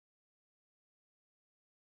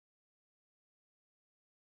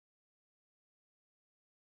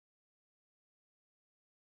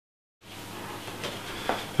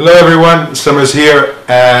Hello everyone, summer's here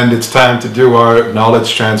and it's time to do our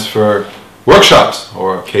knowledge transfer workshops,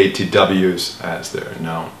 or KTWs as they're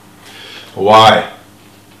known. Why?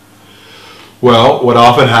 Well, what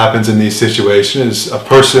often happens in these situations is a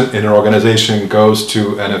person in an organization goes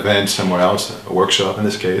to an event somewhere else, a workshop in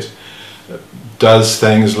this case, does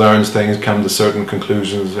things, learns things, comes to certain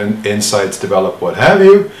conclusions and insights, develop what have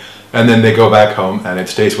you, and then they go back home and it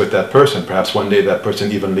stays with that person. Perhaps one day that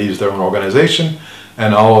person even leaves their own organization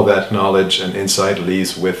and all of that knowledge and insight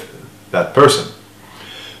leaves with that person.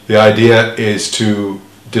 The idea is to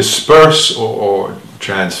disperse or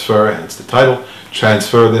transfer, hence the title,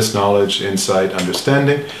 transfer this knowledge, insight,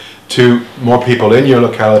 understanding to more people in your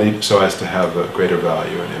locality so as to have a greater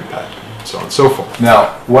value and impact, and so on and so forth.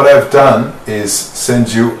 Now, what I've done is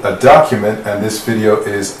send you a document, and this video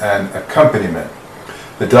is an accompaniment.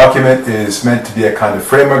 The document is meant to be a kind of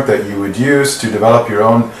framework that you would use to develop your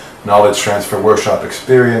own knowledge transfer workshop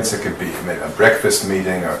experience. It could be maybe a breakfast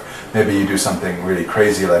meeting, or maybe you do something really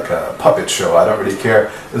crazy like a puppet show. I don't really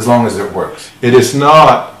care, as long as it works. It is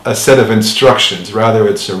not a set of instructions, rather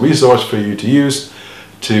it's a resource for you to use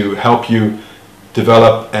to help you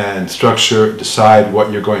develop and structure, decide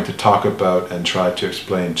what you're going to talk about and try to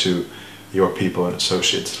explain to your people and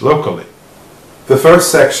associates locally. The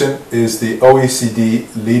first section is the OECD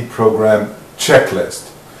Lead Program Checklist.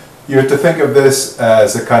 You have to think of this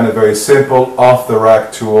as a kind of very simple,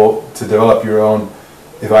 off-the-rack tool to develop your own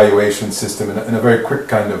evaluation system in a very quick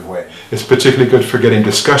kind of way. It's particularly good for getting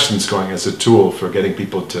discussions going as a tool for getting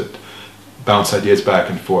people to bounce ideas back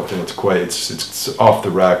and forth, and it's off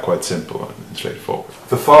the rack, quite simple and straightforward.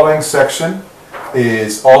 The following section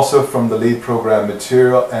is also from the lead program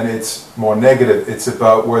material, and it's more negative. It's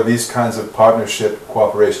about where these kinds of partnership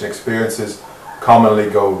cooperation experiences commonly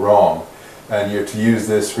go wrong, and you're to use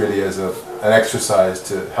this really as an exercise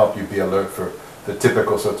to help you be alert for the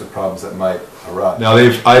typical sorts of problems that might arise. Now,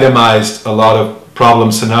 they've itemized a lot of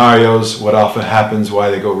problem scenarios, what often happens, why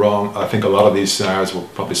they go wrong. I think a lot of these scenarios will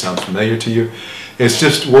probably sound familiar to you. It's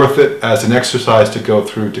just worth it as an exercise to go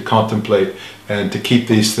through, to contemplate, and to keep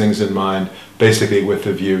these things in mind, basically with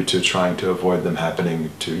a view to trying to avoid them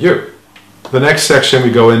happening to you. The next section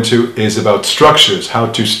we go into is about structures, how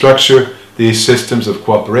to structure these systems of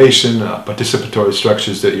cooperation, participatory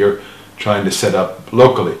structures that you're trying to set up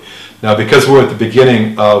locally. Now, because we're at the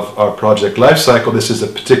beginning of our project life cycle, this is a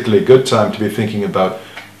particularly good time to be thinking about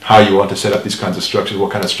how you want to set up these kinds of structures,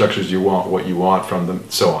 what kind of structures you want, what you want from them,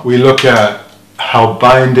 and so on. We look at how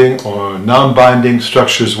binding or non-binding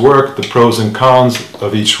structures work, the pros and cons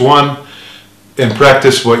of each one. In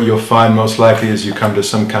practice, what you'll find most likely is you come to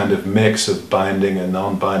some kind of mix of binding and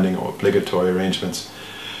non-binding or obligatory arrangements.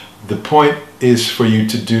 The point is for you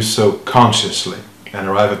to do so consciously and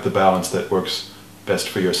arrive at the balance that works best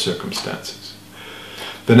for your circumstances.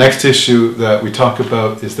 The next issue that we talk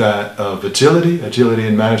about is that of agility. Agility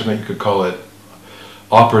in management, you could call it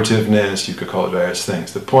operativeness, you could call it various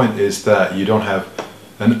things. The point is that you don't have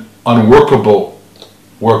an unworkable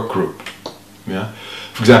work group. Yeah?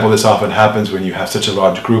 For example, this often happens when you have such a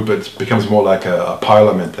large group, it becomes more like a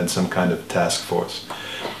parliament than some kind of task force.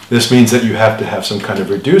 This means that you have to have some kind of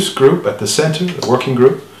reduced group at the center, a working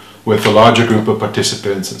group, with a larger group of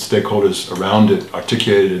participants and stakeholders around it,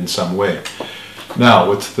 articulated in some way. Now,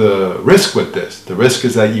 what's the risk with this? The risk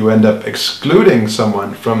is that you end up excluding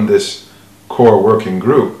someone from this core working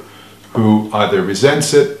group who either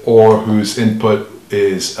resents it or whose input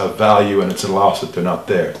is of value and it's a loss that they're not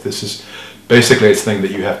there. This is basically a thing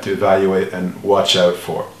that you have to evaluate and watch out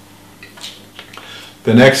for.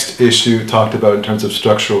 The next issue talked about in terms of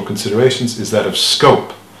structural considerations is that of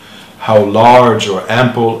scope. How large or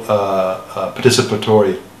ample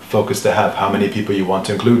participatory focus to have, how many people you want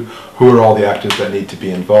to include, who are all the actors that need to be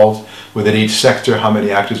involved. Within each sector, how many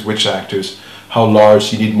actors, which actors, how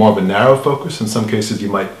large. You need more of a narrow focus. In some cases you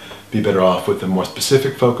might be better off with a more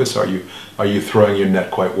specific focus. Are you throwing your net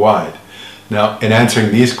quite wide? Now, in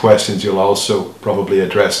answering these questions, you'll also probably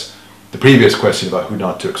address the previous question about who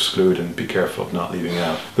not to exclude and be careful of not leaving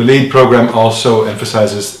out. The LEAD program also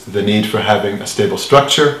emphasizes the need for having a stable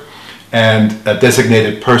structure and a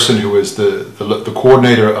designated person who is the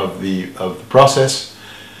coordinator of the process,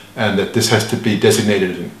 and that this has to be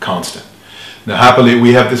designated and constant. Now, happily,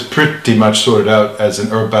 we have this pretty much sorted out as an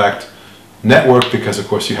URBACT network because, of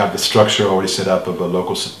course, you have the structure already set up of a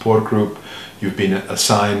local support group. You've been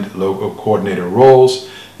assigned local coordinator roles.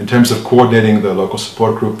 In terms of coordinating the local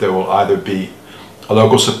support group, there will either be a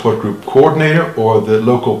local support group coordinator or the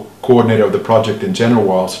local coordinator of the project in general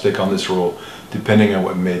will also take on this role, depending on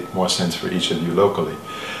what made more sense for each of you locally.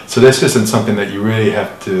 So this isn't something that you really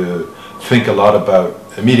have to think a lot about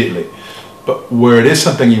immediately. But where it is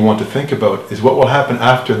something you want to think about is what will happen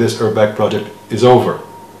after this URBAC project is over.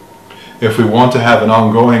 If we want to have an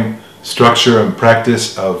ongoing structure and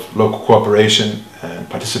practice of local cooperation and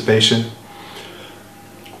participation,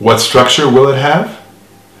 what structure will it have?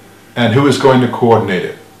 And who is going to coordinate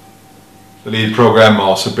it? The LEAD program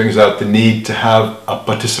also brings out the need to have a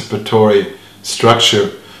participatory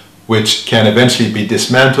structure which can eventually be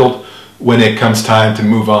dismantled when it comes time to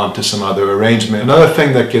move on to some other arrangement. Another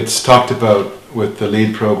thing that gets talked about with the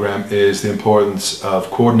LEAD program is the importance of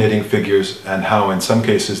coordinating figures and how in some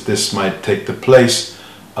cases this might take the place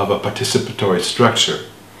of a participatory structure.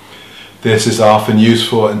 This is often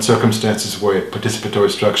useful in circumstances where a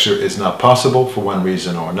participatory structure is not possible for one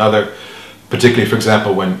reason or another, particularly, for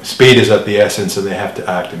example, when speed is at the essence and they have to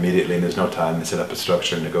act immediately and there's no time to set up a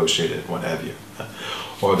structure and negotiate it, what have you,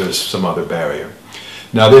 or there's some other barrier.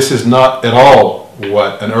 Now, this is not at all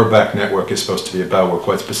what an URBAC network is supposed to be about. We're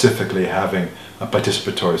quite specifically having a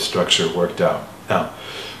participatory structure worked out. Now,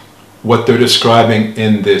 what they're describing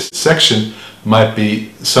in this section might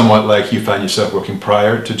be somewhat like you found yourself working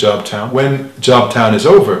prior to JobTown. When JobTown is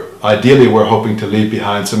over, ideally we're hoping to leave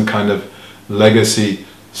behind some kind of legacy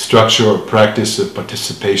structure or practice of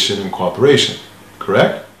participation and cooperation,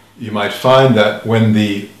 correct? You might find that when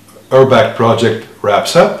the URBAC project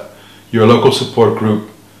wraps up, your local support group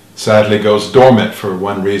sadly goes dormant for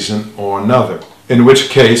one reason or another. In which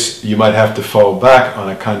case, you might have to fall back on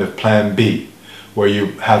a kind of plan B, where you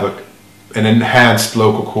have an enhanced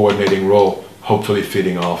local coordinating role, hopefully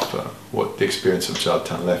feeding off what the experience of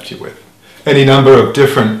JobTown left you with. Any number of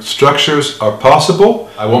different structures are possible.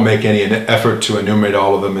 I won't make any effort to enumerate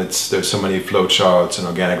all of them. There's so many flowcharts and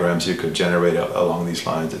organograms you could generate along these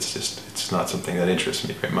lines. It's not something that interests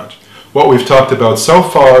me very much. What we've talked about so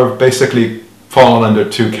far have basically fallen under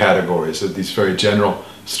two categories of these very general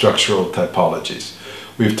structural typologies.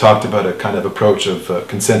 We've talked about a kind of approach of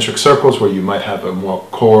concentric circles where you might have a more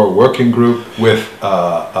core working group with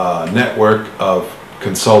a network of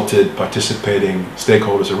consulted, participating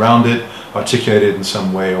stakeholders around it, articulated in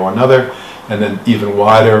some way or another, and then even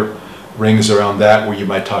wider rings around that where you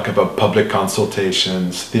might talk about public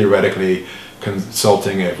consultations, theoretically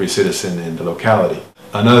consulting every citizen in the locality.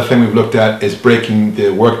 Another thing we've looked at is breaking the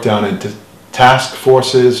work down into task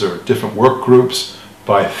forces or different work groups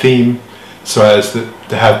by theme, so as to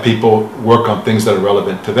have people work on things that are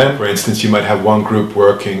relevant to them. For instance, you might have one group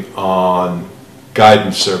working on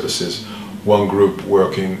guidance services, one group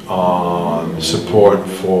working on support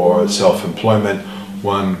for self-employment,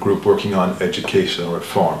 one group working on educational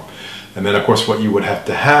reform. And then of course what you would have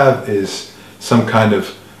to have is some kind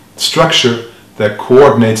of structure that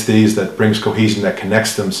coordinates these, that brings cohesion, that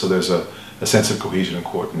connects them, so there's a sense of cohesion and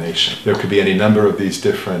coordination. There could be any number of these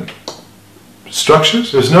different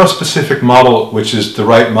structures. There's no specific model which is the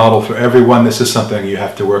right model for everyone. This is something you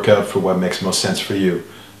have to work out for what makes most sense for you.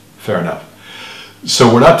 Fair enough.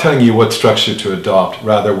 So we're not telling you what structure to adopt,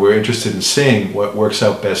 rather we're interested in seeing what works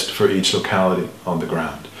out best for each locality on the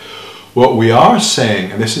ground. What we are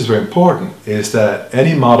saying, and this is very important, is that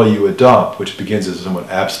any model you adopt, which begins as a somewhat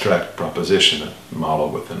abstract proposition, a model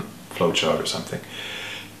with a flowchart or something,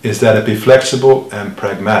 is that it be flexible and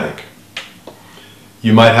pragmatic.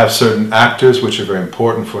 You might have certain actors which are very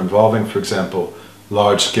important for involving, for example,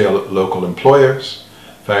 large-scale local employers,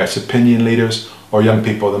 various opinion leaders, or young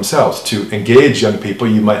people themselves. To engage young people,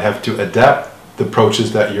 you might have to adapt the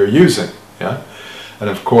approaches that you're using. Yeah? And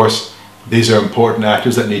of course, these are important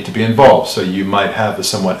actors that need to be involved. So you might have a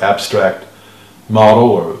somewhat abstract model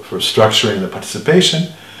or for structuring the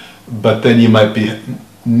participation, but then you might be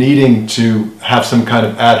needing to have some kind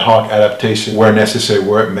of ad hoc adaptation where necessary,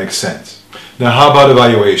 where it makes sense. Now, how about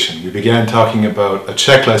evaluation? We began talking about a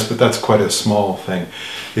checklist, but that's quite a small thing.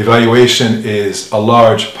 Evaluation is a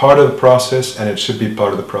large part of the process, and it should be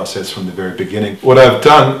part of the process from the very beginning. What I've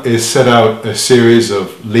done is set out a series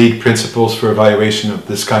of lead principles for evaluation of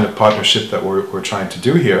this kind of partnership that we're trying to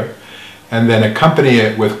do here, and then accompany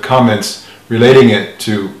it with comments relating it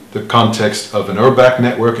to the context of an URBAC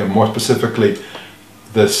network, and more specifically,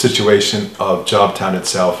 the situation of JobTown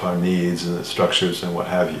itself, our needs and the structures and what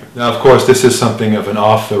have you. Now, of course, this is something of an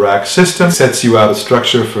off-the-rack system. It sets you out a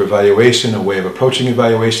structure for evaluation, a way of approaching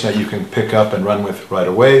evaluation that you can pick up and run with right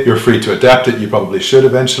away. You're free to adapt it. You probably should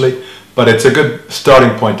eventually, but it's a good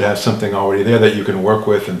starting point to have something already there that you can work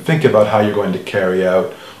with and think about how you're going to carry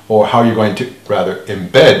out, or how you're going to rather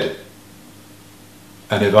embed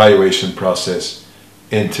an evaluation process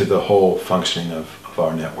into the whole functioning of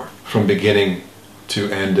our network from beginning to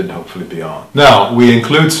end and hopefully beyond. Now, we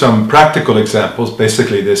include some practical examples.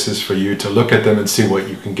 Basically, this is for you to look at them and see what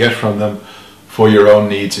you can get from them for your own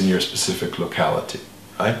needs in your specific locality.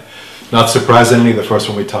 Right? Not surprisingly, the first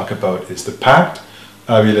one we talk about is the pact,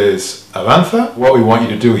 Hábiles Avanza. What we want you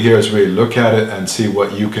to do here is really look at it and see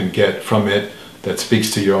what you can get from it that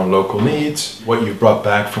speaks to your own local needs, what you brought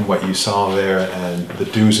back from what you saw there, and the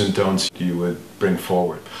do's and don'ts you would bring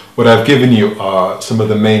forward. What I've given you are some of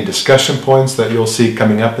the main discussion points that you'll see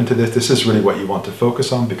coming up into this. This is really what you want to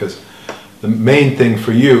focus on, because the main thing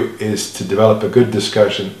for you is to develop a good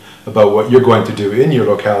discussion about what you're going to do in your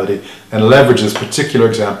locality and leverage this particular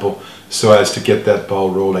example so as to get that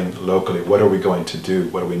ball rolling locally. What are we going to do?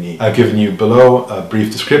 What do we need? I've given you below a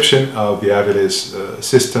brief description of the Hábiles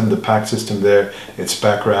system, the pact system there, its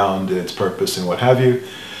background, its purpose, and what have you.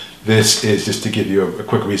 This is just to give you a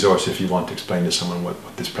quick resource if you want to explain to someone what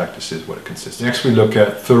this practice is, what it consists of. Next we look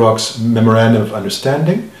at Thurrock's Memorandum of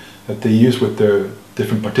Understanding that they use with their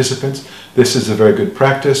different participants. This is a very good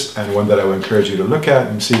practice and one that I would encourage you to look at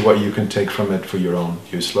and see what you can take from it for your own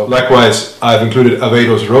use. Likewise, I've included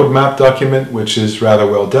Aveiro's roadmap document, which is rather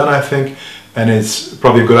well done, I think, and it's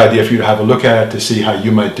probably a good idea for you to have a look at it to see how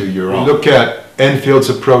you might do your own. Look at Enfield's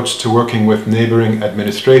approach to working with neighboring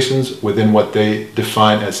administrations within what they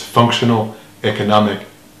define as functional economic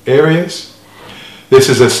areas. This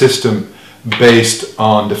is a system based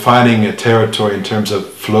on defining a territory in terms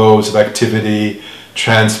of flows of activity,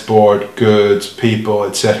 transport, goods, people,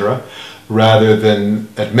 etc., rather than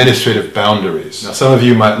administrative boundaries. Now, some of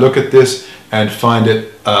you might look at this and find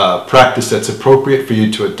it a practice that's appropriate for you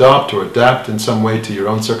to adopt or adapt in some way to your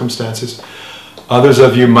own circumstances. Others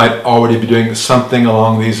of you might already be doing something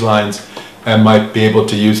along these lines and might be able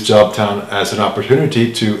to use JobTown as an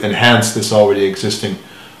opportunity to enhance this already existing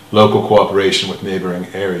local cooperation with neighboring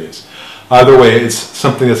areas. Either way, it's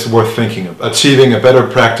something that's worth thinking of. Achieving a better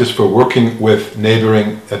practice for working with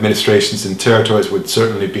neighboring administrations and territories would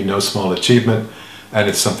certainly be no small achievement, and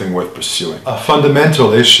it's something worth pursuing. A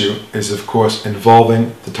fundamental issue is, of course,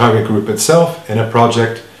 involving the target group itself in a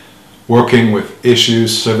project, working with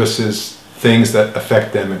issues, services, things that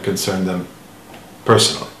affect them and concern them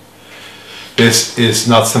personally. This is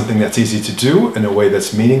not something that's easy to do in a way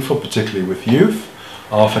that's meaningful, particularly with youth.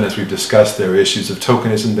 Often, as we've discussed, there are issues of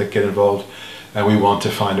tokenism that get involved, and we want to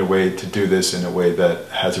find a way to do this in a way that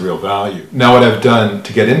has real value. Now, what I've done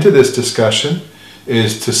to get into this discussion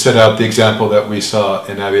is to set out the example that we saw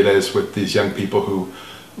in Hábiles with these young people who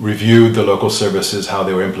reviewed the local services, how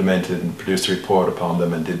they were implemented, and produced a report upon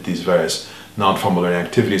them, and did these various non-formal learning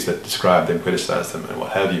activities that described them, criticized them, and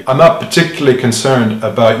what have you. I'm not particularly concerned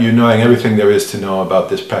about you knowing everything there is to know about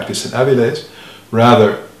this practice in Hábiles.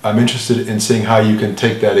 Rather, I'm interested in seeing how you can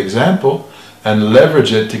take that example and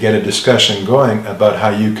leverage it to get a discussion going about how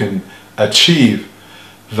you can achieve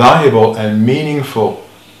valuable and meaningful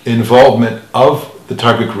involvement of the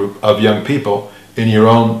target group of young people in your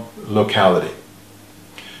own locality.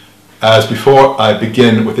 As before, I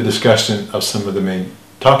begin with a discussion of some of the main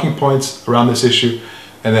talking points around this issue,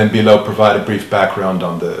 and then below provide a brief background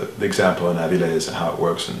on the example in Hábiles and how it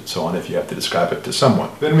works and so on if you have to describe it to someone.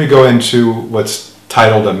 Then we go into what's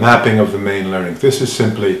titled a mapping of the main learning. This is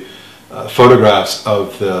simply photographs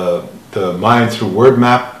of the mind through word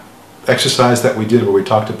map exercise that we did, where we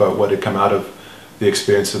talked about what had come out of the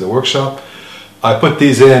experience of the workshop. I put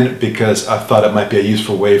these in because I thought it might be a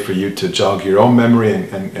useful way for you to jog your own memory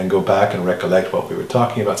and go back and recollect what we were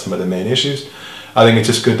talking about, some of the main issues. I think it's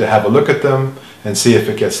just good to have a look at them and see if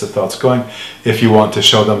it gets the thoughts going. If you want to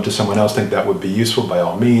show them to someone else, think that would be useful, by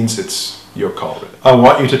all means, it's your call. I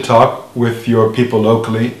want you to talk with your people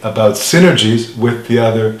locally about synergies with the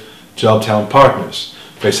other JobTown partners.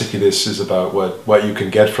 Basically, this is about what you can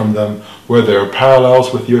get from them, where there are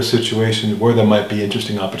parallels with your situation, where there might be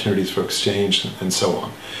interesting opportunities for exchange, and so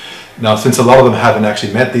on. Now, since a lot of them haven't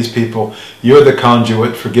actually met these people, you're the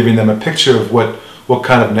conduit for giving them a picture of what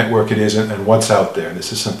kind of network it is and what's out there. And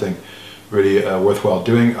this is something really worthwhile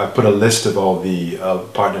doing. I put a list of all the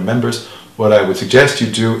partner members. What I would suggest you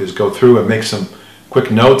do is go through and make some quick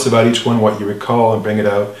notes about each one, what you recall, and bring it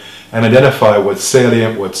out, and identify what's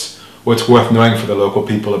salient, what's worth knowing for the local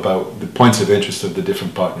people about the points of interest of the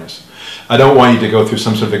different partners. I don't want you to go through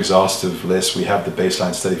some sort of exhaustive list. We have the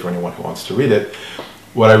baseline study for anyone who wants to read it.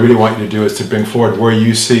 What I really want you to do is to bring forward where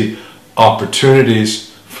you see opportunities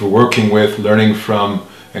for working with, learning from,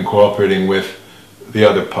 and cooperating with the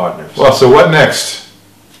other partners. Well, so what next?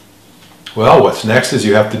 Well, what's next is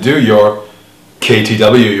you have to do your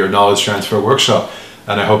KTW, your knowledge transfer workshop,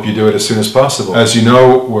 and I hope you do it as soon as possible. As you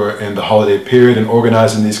know, we're in the holiday period, and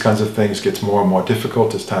organizing these kinds of things gets more and more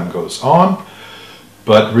difficult as time goes on,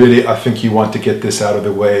 but really I think you want to get this out of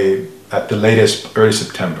the way at the latest early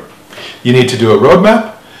September. You need to do a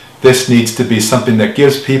roadmap. This needs to be something that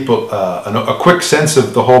gives people a quick sense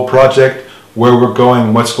of the whole project, where we're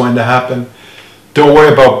going, what's going to happen. Don't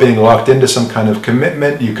worry about being locked into some kind of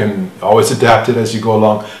commitment. You can always adapt it as you go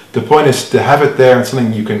along. The point is to have it there and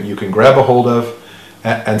something you can grab a hold of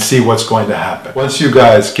and see what's going to happen. Once you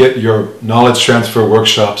guys get your knowledge transfer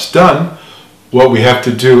workshops done, what we have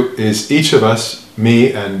to do is each of us,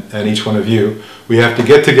 me and each one of you, we have to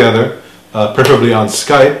get together, preferably on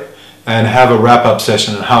Skype, and have a wrap-up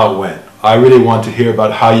session on how it went. I really want to hear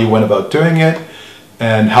about how you went about doing it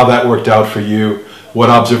and how that worked out for you, what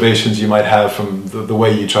observations you might have from the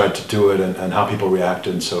way you tried to do it and how people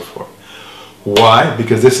reacted and so forth. Why?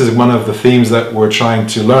 Because this is one of the themes that we're trying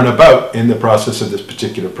to learn about in the process of this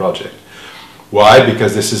particular project. Why?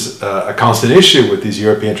 Because this is a constant issue with these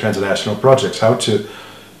European transnational projects, how to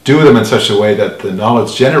do them in such a way that the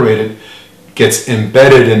knowledge generated gets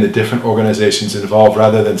embedded in the different organizations involved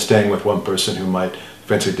rather than staying with one person who might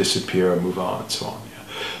eventually disappear or move on and so on.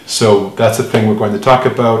 So that's the thing we're going to talk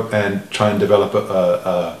about and try and develop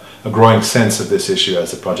a growing sense of this issue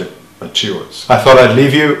as the project matures. I thought I'd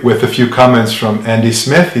leave you with a few comments from Andy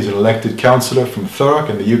Smith. He's an elected councillor from Thurrock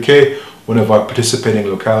in the UK, one of our participating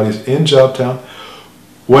localities in JobTown.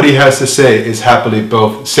 What he has to say is happily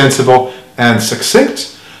both sensible and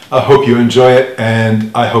succinct. I hope you enjoy it,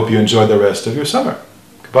 and I hope you enjoy the rest of your summer.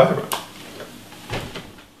 Goodbye, everyone.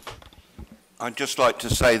 I'd just like to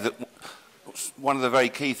say that one of the very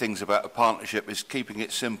key things about a partnership is keeping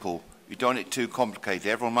it simple. You don't want it too complicated.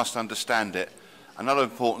 Everyone must understand it. Another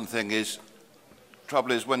important thing is,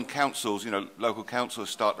 trouble is when councils, local councils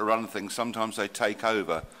start to run things, sometimes they take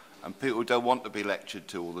over, and people don't want to be lectured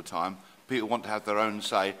to all the time. People want to have their own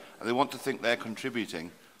say, and they want to think they're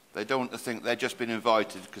contributing. They don't want to think they've just been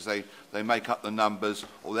invited because they make up the numbers,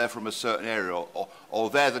 or they're from a certain area, or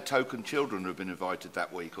they're the token children who have been invited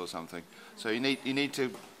that week or something. So you need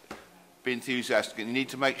to be enthusiastic, and you need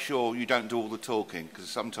to make sure you don't do all the talking, because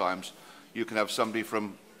sometimes you can have somebody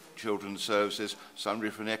from Children's Services,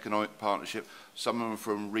 somebody from the Economic Partnership, someone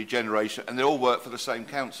from Regeneration, and they all work for the same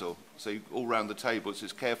council. So you all round the table, it's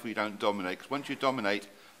just careful you don't dominate, because once you dominate,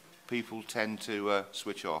 people tend to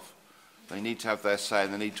switch off. They need to have their say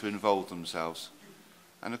and they need to involve themselves.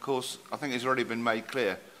 And of course, I think it's already been made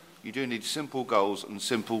clear, you do need simple goals and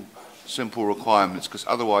simple requirements, because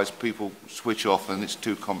otherwise people switch off and it's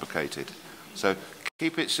too complicated. So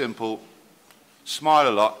keep it simple, smile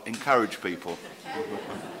a lot, encourage people.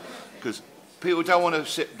 Because people don't want to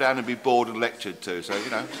sit down and be bored and lectured to, so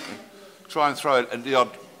try and throw the odd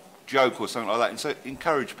joke or something like that, and so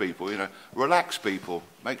encourage people, relax people,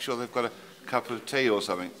 make sure they've got a cup of tea or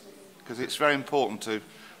something, because it's very important to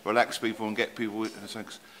relax people and get people,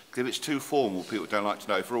 because if it's too formal, people don't like to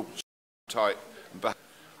know. If we're all tight and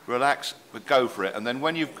relax, but go for it, and then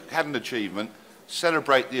when you've had an achievement,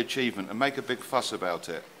 celebrate the achievement and make a big fuss about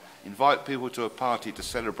it. Invite people to a party to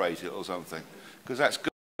celebrate it or something, because that's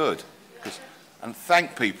good. And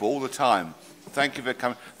thank people all the time. Thank you for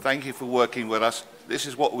coming. Thank you for working with us. This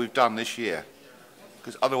is what we've done this year,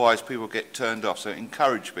 because otherwise people get turned off. So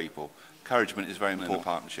encourage people. Encouragement is very important in a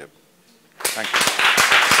partnership. Thank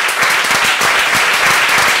you.